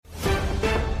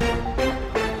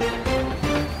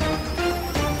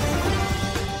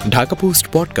Dhaka post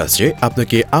পডকাস্টে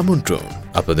আপনাকে আমন্ত্রণ।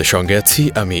 আপনাদের সঙ্গে আছি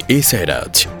আমি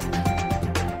এসাইরাজ।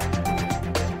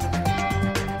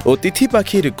 অতিথি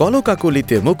পাখির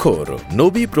কলকাকলিতে মুখর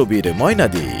নবী প্রবীর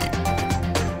ময়নাদ্বীপ।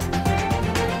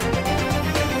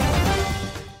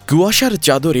 কুয়াশার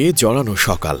চাদরে জড়ানো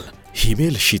সকাল,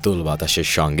 হিমেল শীতল বাতাসের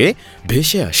সঙ্গে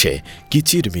ভেসে আসে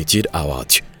কিচিরমিচির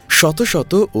আওয়াজ। শত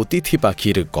শত অতিথি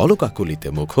পাখির কলকাকলিতে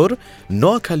মুখর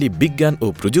নোয়াখালী বিজ্ঞান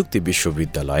ও প্রযুক্তি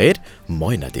বিশ্ববিদ্যালয়ের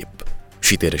ময়নাদ্বীপ।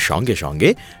 শীতের সঙ্গে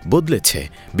সঙ্গে বদলেছে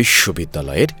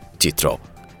বিশ্ববিদ্যালয়ের চিত্র।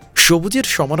 সবুজের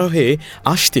সমারোহে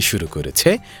আসতে শুরু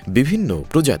করেছে বিভিন্ন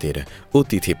প্রজাতির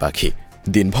অতিথি পাখি।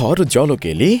 দিনভর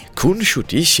জলকেলি,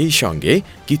 খুনসুটি, সেই সঙ্গে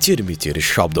কিচিরমিচির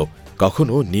শব্দ।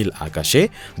 কখনো নীল আকাশে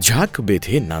ঝাঁক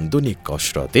বেঁধে নান্দনিক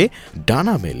কসরতে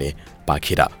ডানা মেলে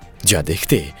পাখিরা, যা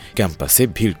দেখতে ক্যাম্পাসে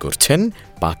ভিড় করছেন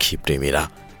পাখি প্রেমীরা।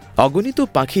 অগণিত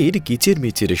পাখির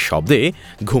কিচিরমিচির শব্দে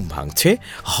ঘুম ভাঙছে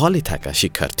হলে থাকা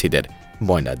শিক্ষার্থীদের।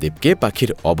 ময়নাদ্বীপকে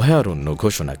পাখির অভয়ারণ্য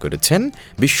ঘোষণা করেছেন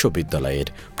বিশ্ববিদ্যালয়ের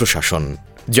প্রশাসন।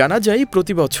 জানা যায়,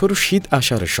 প্রতি বছর শীত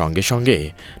আসার সঙ্গে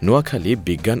সঙ্গে নোয়াখালী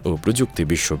বিজ্ঞান ও প্রযুক্তি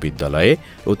বিশ্ববিদ্যালয়ে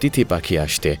অতিথি পাখি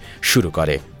আসতে শুরু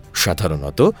করে।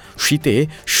 সাধারণত শীতে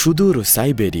সুদূর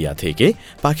সাইবেরিয়া থেকে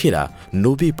পাখিরা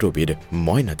নবী প্রবীর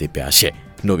ময়নাদ্বীপে আসে।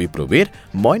 নবী প্রবীর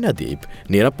ময়নাদ্বীপ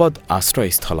নিরাপদ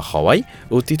আশ্রয়স্থল হওয়ায়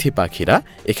অতিথি পাখিরা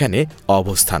এখানে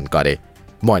অবস্থান করে।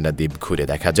 ময়নাদ্বীপ ঘুরে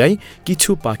দেখা যায়,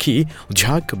 কিছু পাখি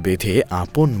ঝাঁক বেঁধে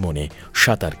আপন মনে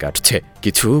সাঁতার কাটছে,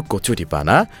 কিছু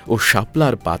কচুরিপানা ও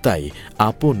শাপলার পাতায়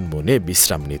আপন মনে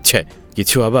বিশ্রাম নিচ্ছে,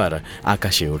 কিছু আবার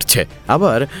আকাশে উঠছে,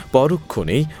 আবার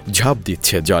পরক্ষণেই ঝাঁপ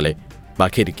দিচ্ছে জলে।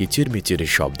 পাখির কিচিরমিচির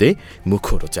শব্দে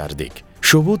মুখর চারদিক।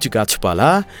 সবুজ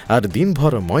গাছপালা আর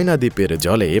দিনভর ময়নাদ্বীপের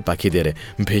জলে পাখিদের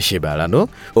ভেসে বেড়ানো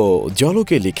ও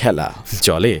জলকেলি খেলা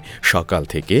চলে সকাল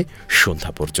থেকে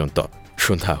সন্ধ্যা পর্যন্ত।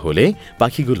 সন্ধ্যা হলে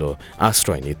পাখিগুলো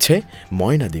আশ্রয় নিচ্ছে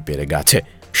ময়নাদ্বীপের গাছে।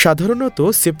 সাধারণত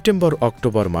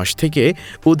সেপ্টেম্বর-অক্টোবর মাস থেকে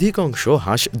অধিকাংশ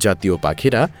হাঁস জাতীয়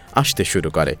পাখিরা আসতে শুরু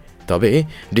করে, তবে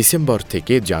ডিসেম্বর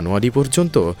থেকে জানুয়ারি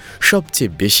পর্যন্ত সবচেয়ে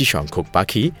বেশি সংখ্যক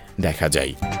পাখি দেখা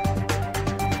যায়।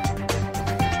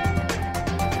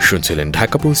 শুনছিলেন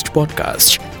ঢাকা পোস্ট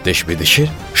পডকাস্ট। দেশ বিদেশের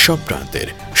সব প্রান্তের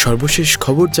সর্বশেষ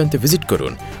খবর জানতে ভিজিট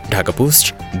করুন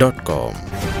ঢাকাপোস্ট.com।